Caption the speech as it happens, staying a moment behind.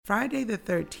Friday the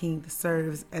 13th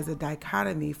serves as a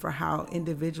dichotomy for how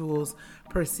individuals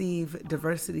perceive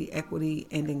diversity, equity,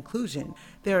 and inclusion.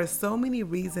 There are so many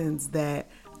reasons that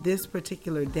this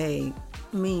particular day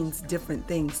means different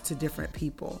things to different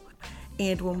people.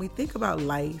 And when we think about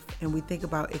life and we think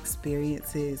about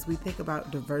experiences, we think about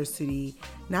diversity,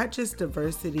 not just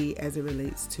diversity as it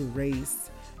relates to race,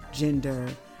 gender,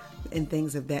 and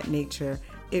things of that nature.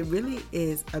 It really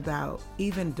is about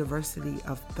even diversity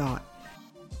of thought.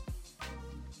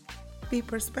 The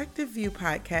Perspective View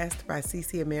podcast by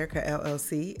CC America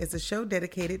LLC is a show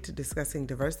dedicated to discussing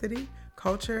diversity,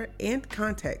 culture, and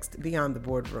context beyond the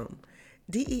boardroom.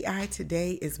 DEI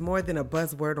today is more than a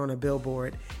buzzword on a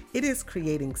billboard. It is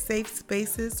creating safe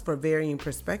spaces for varying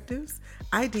perspectives,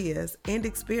 ideas, and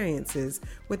experiences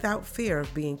without fear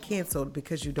of being canceled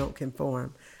because you don't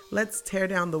conform. Let's tear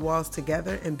down the walls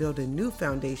together and build a new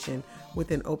foundation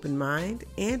with an open mind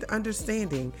and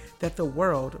understanding that the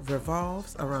world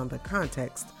revolves around the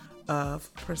context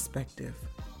of perspective.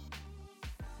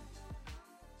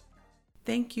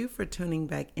 Thank you for tuning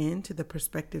back in to the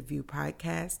Perspective View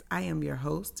podcast. I am your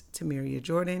host, Tamiria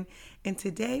Jordan, and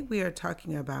today we are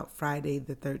talking about Friday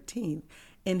the 13th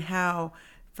and how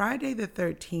Friday the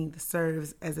 13th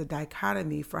serves as a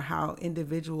dichotomy for how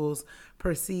individuals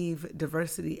perceive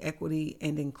diversity, equity,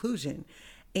 and inclusion.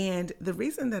 And the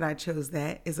reason that I chose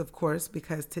that is, of course,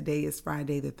 because today is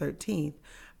Friday the 13th.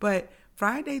 But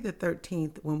Friday the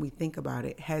 13th, when we think about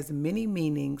it, has many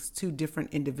meanings to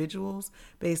different individuals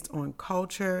based on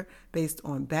culture, based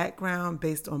on background,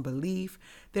 based on belief.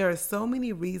 There are so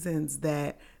many reasons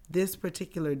that this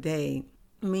particular day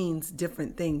means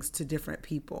different things to different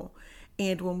people.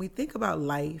 And when we think about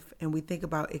life and we think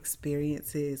about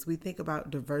experiences, we think about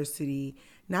diversity,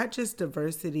 not just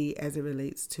diversity as it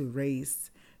relates to race,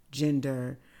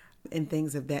 gender, and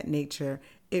things of that nature.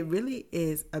 It really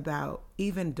is about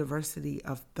even diversity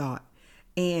of thought.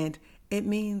 And it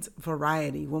means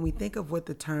variety. When we think of what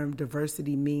the term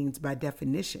diversity means by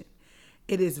definition,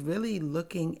 it is really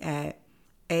looking at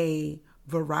a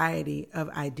variety of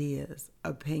ideas,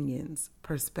 opinions,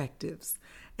 perspectives.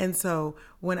 And so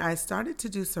when I started to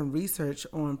do some research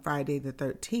on Friday the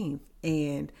 13th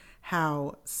and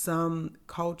how some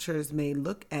cultures may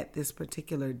look at this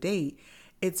particular date,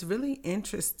 it's really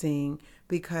interesting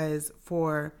because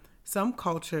for some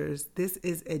cultures, this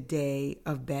is a day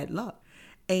of bad luck.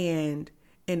 And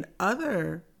in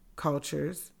other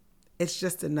cultures, it's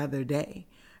just another day.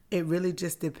 It really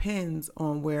just depends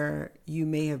on where you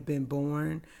may have been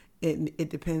born. It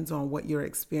depends on what your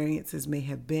experiences may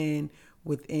have been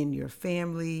within your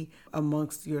family,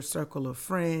 amongst your circle of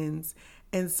friends.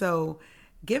 And so,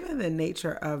 given the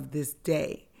nature of this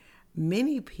day,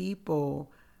 many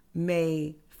people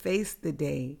may face the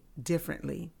day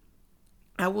differently.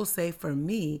 I will say for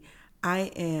me,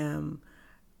 I am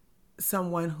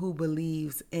someone who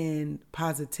believes in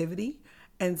positivity.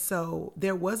 And so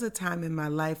there was a time in my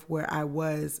life where I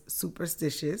was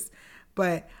superstitious,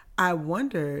 but I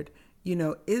wondered,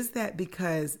 is that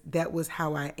because that was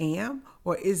how I am,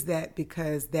 or is that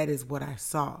because that is what I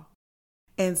saw?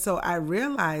 And so I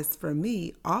realized for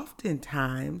me,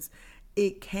 oftentimes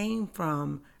it came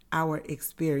from our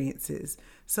experiences.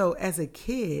 So as a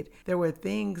kid, there were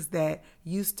things that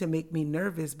used to make me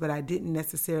nervous, but I didn't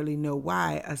necessarily know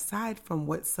why, aside from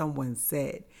what someone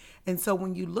said. And so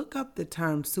when you look up the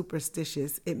term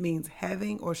superstitious, it means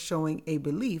having or showing a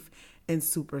belief in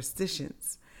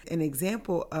superstitions. An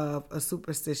example of a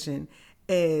superstition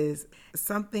is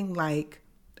something like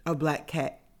a black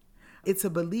cat. It's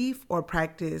a belief or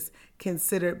practice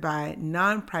considered by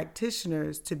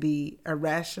non-practitioners to be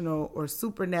irrational or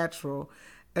supernatural,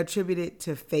 attributed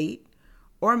to fate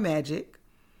or magic,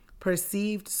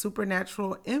 perceived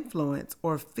supernatural influence,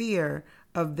 or fear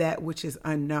of that which is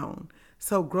unknown.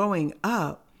 So growing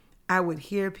up, I would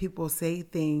hear people say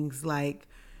things like,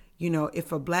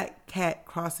 if a black cat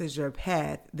crosses your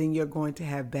path, then you're going to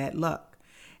have bad luck.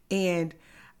 And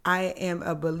I am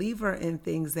a believer in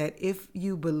things that if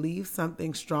you believe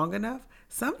something strong enough,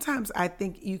 sometimes I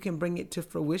think you can bring it to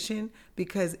fruition,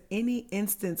 because any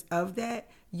instance of that,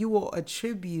 you will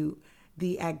attribute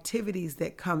the activities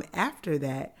that come after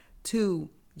that to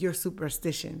your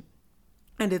superstition.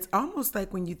 And it's almost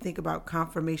like when you think about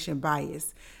confirmation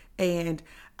bias. And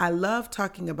I love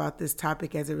talking about this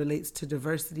topic as it relates to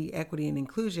diversity, equity, and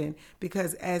inclusion,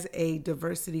 because as a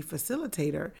diversity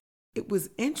facilitator, it was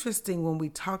interesting when we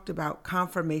talked about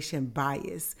confirmation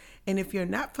bias. And if you're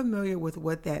not familiar with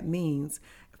what that means,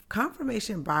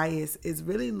 confirmation bias is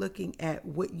really looking at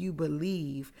what you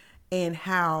believe and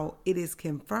how it is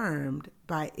confirmed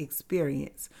by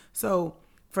experience. So,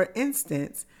 for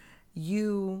instance,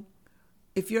 you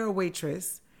if you're a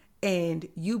waitress and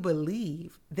you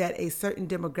believe that a certain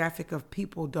demographic of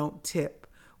people don't tip,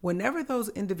 whenever those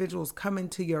individuals come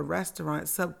into your restaurant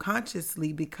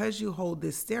subconsciously, because you hold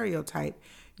this stereotype,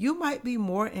 you might be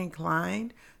more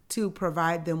inclined to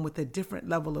provide them with a different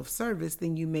level of service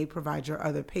than you may provide your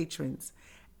other patrons.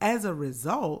 As a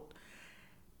result,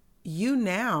 you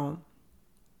now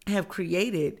have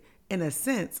created, in a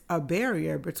sense, a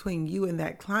barrier between you and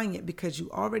that client because you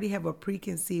already have a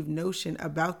preconceived notion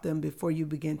about them before you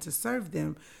begin to serve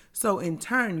them. So in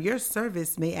turn, your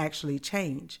service may actually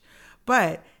change.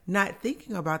 But not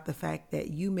thinking about the fact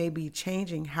that you may be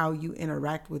changing how you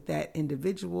interact with that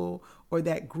individual or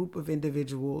that group of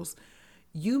individuals,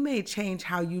 you may change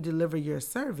how you deliver your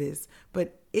service.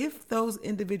 But if those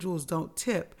individuals don't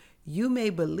tip, you may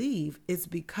believe it's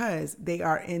because they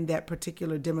are in that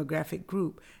particular demographic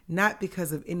group, not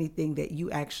because of anything that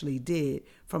you actually did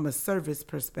from a service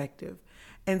perspective.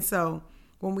 And so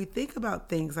when we think about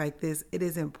things like this, it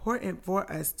is important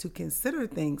for us to consider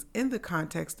things in the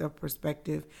context of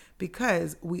perspective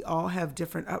because we all have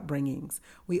different upbringings.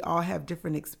 We all have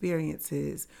different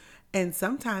experiences. And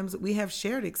sometimes we have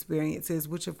shared experiences,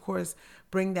 which of course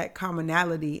bring that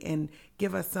commonality and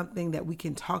give us something that we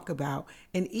can talk about.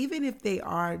 And even if they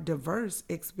are diverse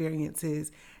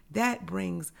experiences, that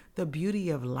brings the beauty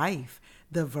of life,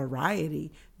 the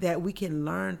variety that we can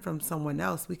learn from someone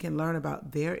else. We can learn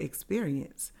about their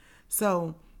experience.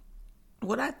 So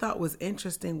what I thought was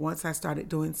interesting once I started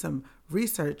doing some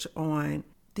research on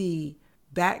the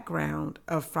background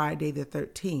of Friday the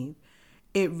 13th,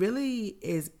 it really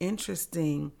is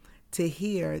interesting to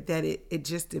hear that it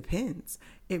just depends.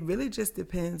 It really just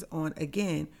depends on,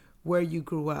 again, where you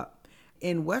grew up.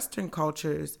 In Western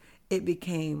cultures, it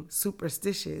became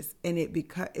superstitious, and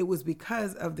it was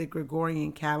because of the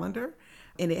Gregorian calendar,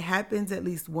 and it happens at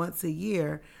least once a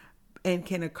year and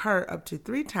can occur up to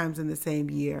 3 times in the same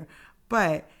year,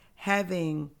 but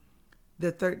having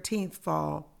the 13th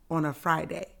fall on a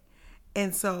Friday.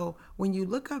 And so when you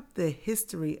look up the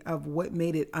history of what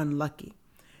made it unlucky,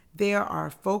 there are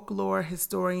folklore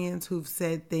historians who've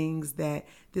said things that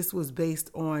this was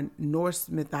based on Norse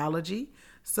mythology.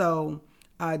 So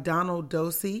Donald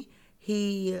Dosey,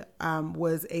 he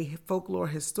was a folklore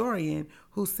historian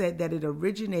who said that it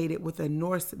originated with a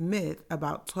Norse myth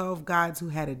about 12 gods who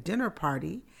had a dinner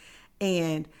party,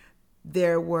 and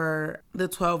there were the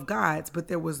 12 gods, but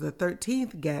there was the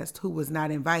 13th guest who was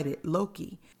not invited,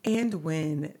 Loki. And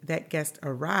when that guest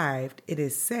arrived, it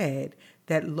is said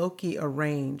that Loki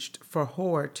arranged for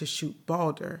Hor to shoot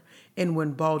Balder. And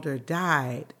when Balder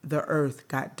died, the earth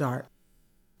got dark.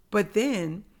 But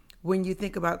then when you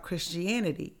think about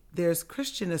Christianity, there's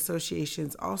Christian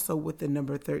associations also with the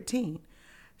number 13.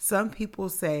 Some people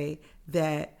say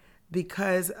that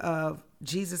because of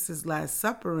Jesus's Last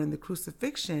Supper and the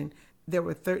crucifixion, there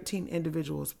were 13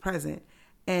 individuals present,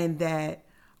 and that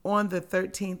on the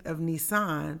 13th of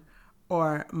Nisan,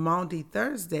 or Maundy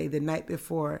Thursday, the night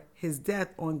before his death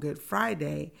on Good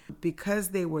Friday, because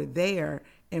they were there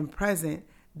and present,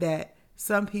 that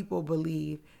some people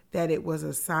believe that it was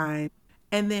a sign.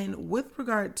 And then with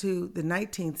regard to the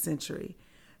 19th century,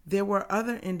 there were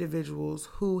other individuals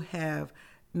who have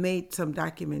made some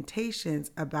documentations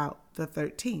about the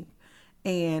 13th.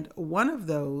 And one of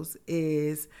those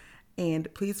is,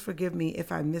 and please forgive me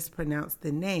if I mispronounce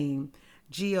the name,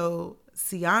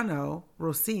 Gioacchino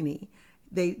Rossini.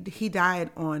 He died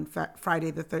on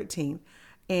Friday the 13th.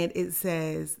 And it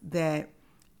says that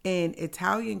in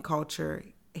Italian culture,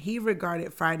 he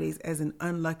regarded Fridays as an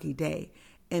unlucky day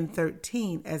and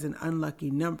 13 as an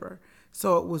unlucky number.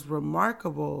 So it was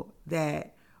remarkable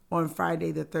that on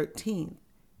Friday the 13th,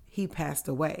 he passed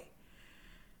away.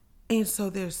 And so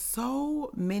there's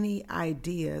so many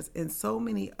ideas and so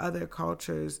many other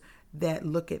cultures that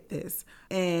look at this.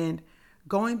 And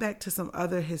going back to some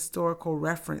other historical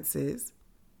references,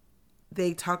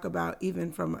 they talk about,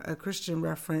 even from a Christian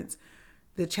reference,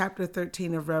 the chapter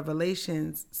 13 of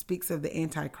Revelations speaks of the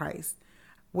Antichrist.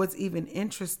 What's even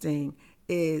interesting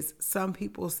is some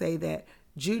people say that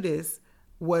Judas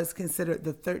was considered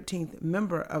the 13th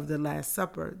member of the Last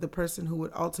Supper, the person who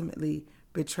would ultimately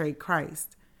betray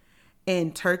Christ.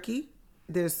 In Turkey,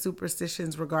 there's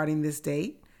superstitions regarding this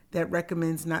date that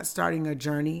recommends not starting a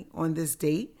journey on this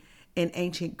date. In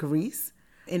ancient Greece,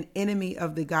 an enemy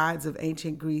of the gods of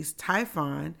ancient Greece,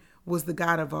 Typhon, was the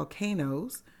god of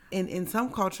volcanoes. And in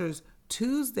some cultures,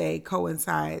 Tuesday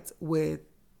coincides with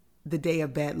the day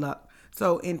of bad luck.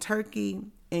 So in Turkey,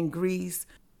 in Greece,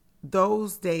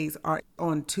 those days are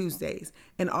on Tuesdays.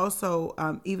 And also,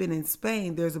 even in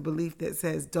Spain, there's a belief that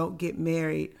says don't get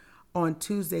married on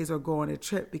Tuesdays or go on a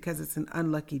trip because it's an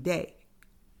unlucky day.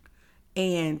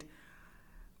 And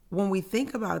when we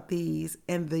think about these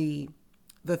and the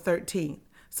 13th,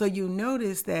 so you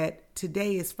notice that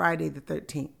today is Friday the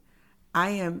 13th.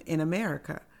 I am in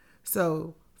America.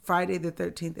 So Friday the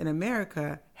 13th in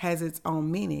America has its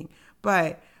own meaning.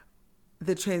 But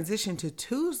the transition to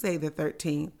Tuesday the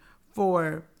 13th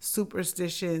for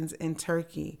superstitions in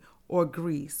Turkey or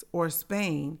Greece or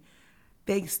Spain,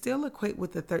 they still equate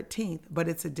with the 13th, but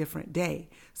it's a different day.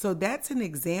 So that's an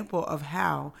example of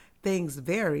how things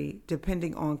vary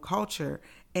depending on culture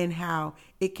and how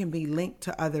it can be linked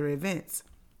to other events.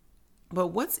 But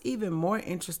what's even more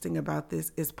interesting about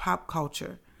this is pop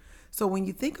culture. So when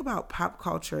you think about pop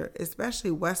culture,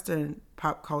 especially Western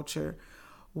pop culture,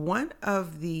 one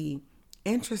of the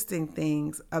interesting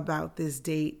things about this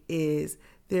date is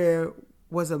there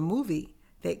was a movie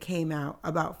that came out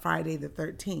about Friday the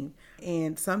 13th.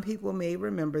 And some people may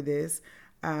remember this.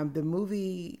 The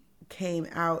movie came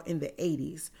out in the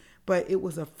 80s, but it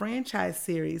was a franchise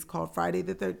series called Friday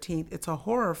the 13th. It's a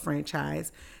horror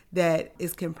franchise that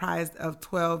is comprised of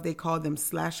 12, they call them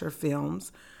slasher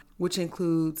films, which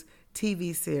includes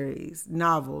TV series,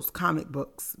 novels, comic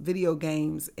books, video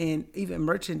games, and even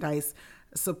merchandise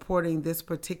supporting this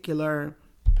particular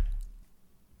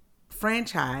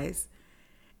franchise.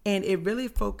 And it really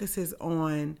focuses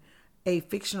on a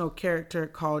fictional character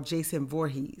called Jason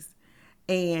Voorhees.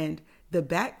 And the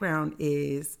background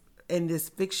is, in this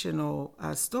fictional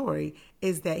story,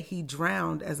 is that he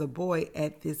drowned as a boy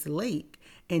at this lake.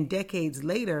 And decades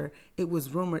later, it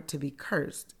was rumored to be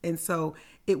cursed. And so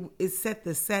it set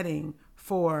the setting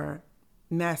for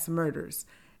mass murders.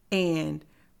 And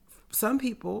some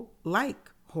people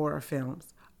like horror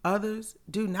films, others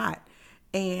do not.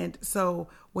 And so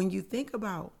when you think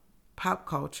about pop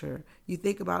culture, you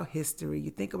think about history, you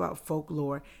think about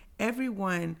folklore,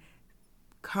 everyone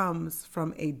comes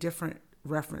from a different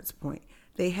reference point.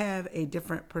 They have a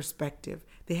different perspective.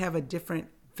 They have a different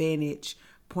vantage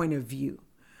point of view.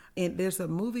 And there's a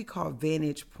movie called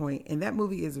Vantage Point, and that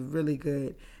movie is really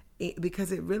good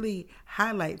because it really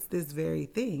highlights this very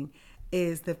thing,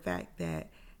 is the fact that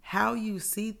how you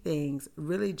see things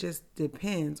really just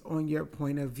depends on your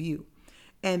point of view.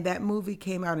 And that movie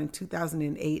came out in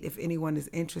 2008, if anyone is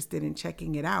interested in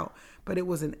checking it out. But it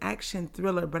was an action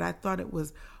thriller, but I thought it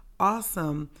was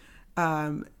awesome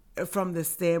from the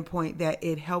standpoint that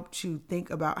it helped you think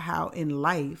about how in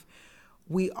life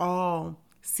we all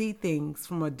see things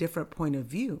from a different point of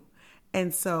view.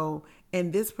 And so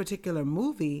in this particular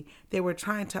movie, they were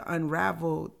trying to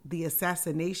unravel the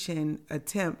assassination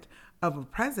attempt of a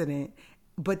president,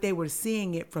 but they were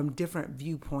seeing it from different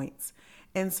viewpoints.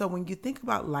 And so when you think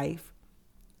about life,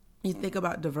 you think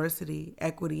about diversity,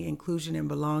 equity, inclusion, and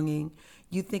belonging.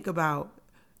 You think about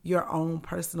your own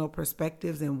personal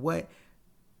perspectives and what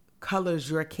colors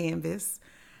your canvas.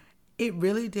 It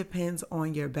really depends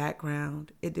on your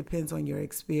background. It depends on your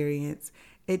experience.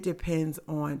 It depends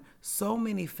on so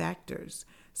many factors.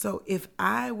 So if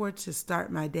I were to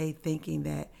start my day thinking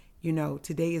that,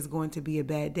 today is going to be a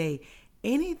bad day,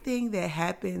 anything that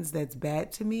happens that's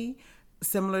bad to me,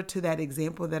 similar to that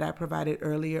example that I provided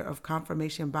earlier of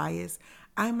confirmation bias,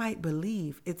 I might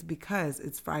believe it's because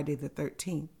it's Friday the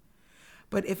 13th.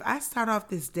 But if I start off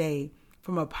this day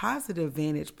from a positive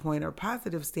vantage point or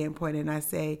positive standpoint and I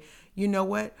say, you know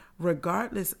what,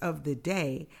 regardless of the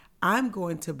day, I'm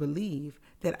going to believe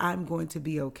that I'm going to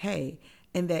be okay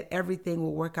and that everything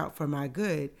will work out for my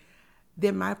good,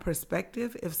 then my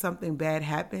perspective, if something bad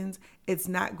happens, it's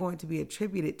not going to be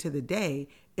attributed to the day.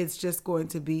 It's just going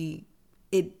to be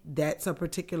that's a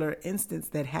particular instance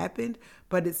that happened,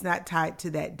 but it's not tied to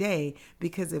that day,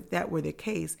 because if that were the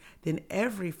case, then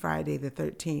every Friday the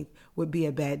 13th would be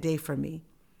a bad day for me.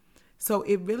 So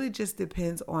it really just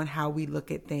depends on how we look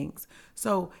at things.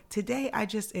 So today I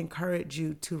just encourage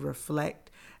you to reflect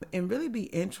and really be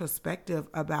introspective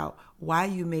about why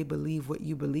you may believe what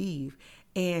you believe.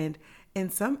 And in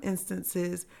some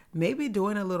instances, maybe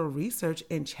doing a little research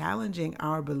and challenging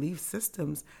our belief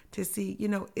systems to see,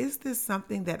 is this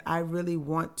something that I really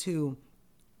want to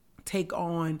take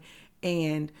on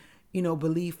and,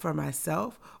 believe for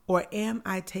myself? Or am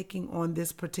I taking on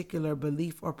this particular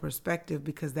belief or perspective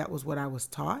because that was what I was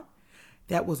taught?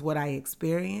 That was what I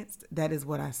experienced? That is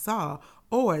what I saw?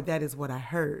 Or that is what I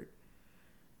heard?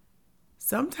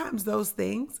 Sometimes those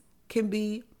things can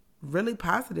be really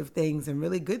positive things and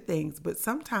really good things, but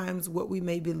sometimes what we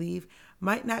may believe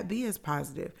might not be as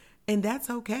positive, and that's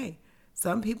okay.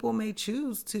 Some people may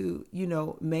choose to,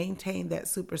 maintain that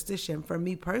superstition. For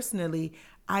me personally,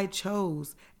 I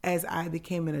chose as I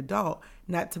became an adult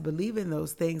not to believe in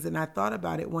those things. And I thought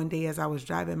about it one day as I was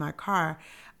driving my car.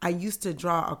 I used to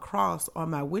draw a cross on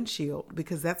my windshield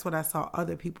because that's what I saw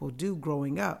other people do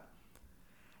growing up.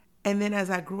 And then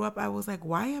as I grew up, I was like,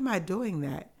 why am I doing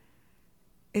that?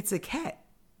 It's a cat.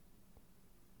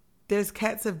 There's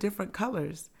cats of different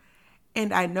colors.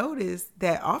 And I noticed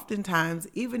that oftentimes,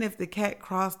 even if the cat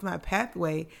crossed my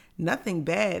pathway, nothing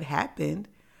bad happened.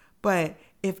 But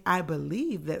if I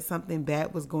believed that something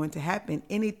bad was going to happen,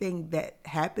 anything that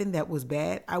happened that was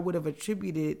bad, I would have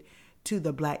attributed to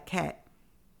the black cat.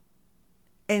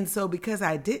 And so because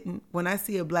I didn't, when I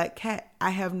see a black cat, I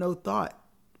have no thought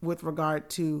with regard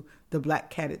to the black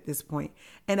cat at this point.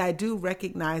 And I do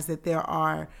recognize that there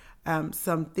are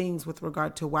some things with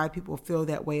regard to why people feel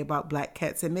that way about black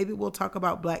cats. And maybe we'll talk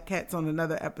about black cats on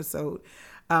another episode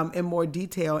in more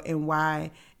detail and why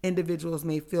individuals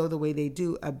may feel the way they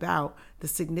do about the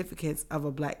significance of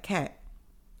a black cat.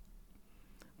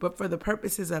 But for the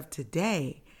purposes of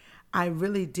today, I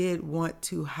really did want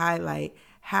to highlight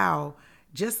how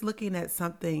just looking at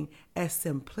something as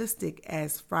simplistic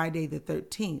as Friday the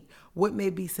 13th, what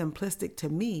may be simplistic to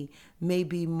me may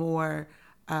be more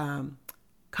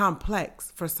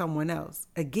complex for someone else.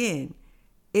 Again,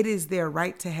 it is their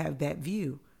right to have that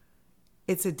view.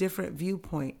 It's a different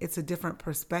viewpoint. It's a different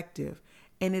perspective.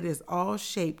 And it is all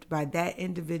shaped by that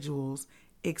individual's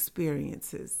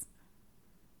experiences.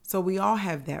 So we all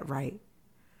have that right.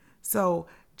 So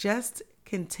just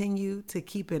continue to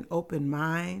keep an open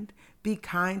mind. Be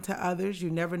kind to others. You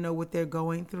never know what they're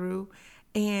going through.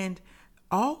 And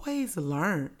always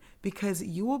learn, because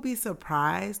you will be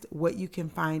surprised what you can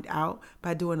find out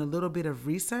by doing a little bit of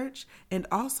research and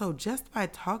also just by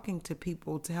talking to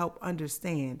people to help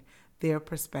understand their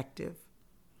perspective.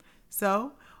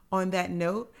 So, on that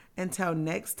note, until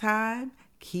next time,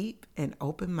 keep an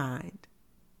open mind.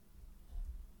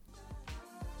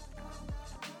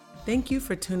 Thank you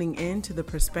for tuning in to the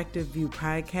Perspective View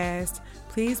podcast.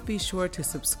 Please be sure to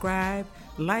subscribe,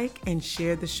 like, and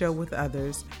share the show with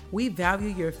others. We value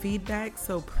your feedback,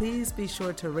 so please be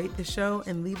sure to rate the show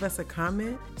and leave us a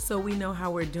comment so we know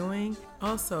how we're doing.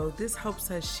 Also, this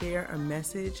helps us share a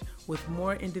message with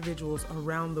more individuals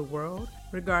around the world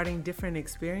regarding different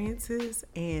experiences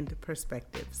and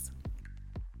perspectives.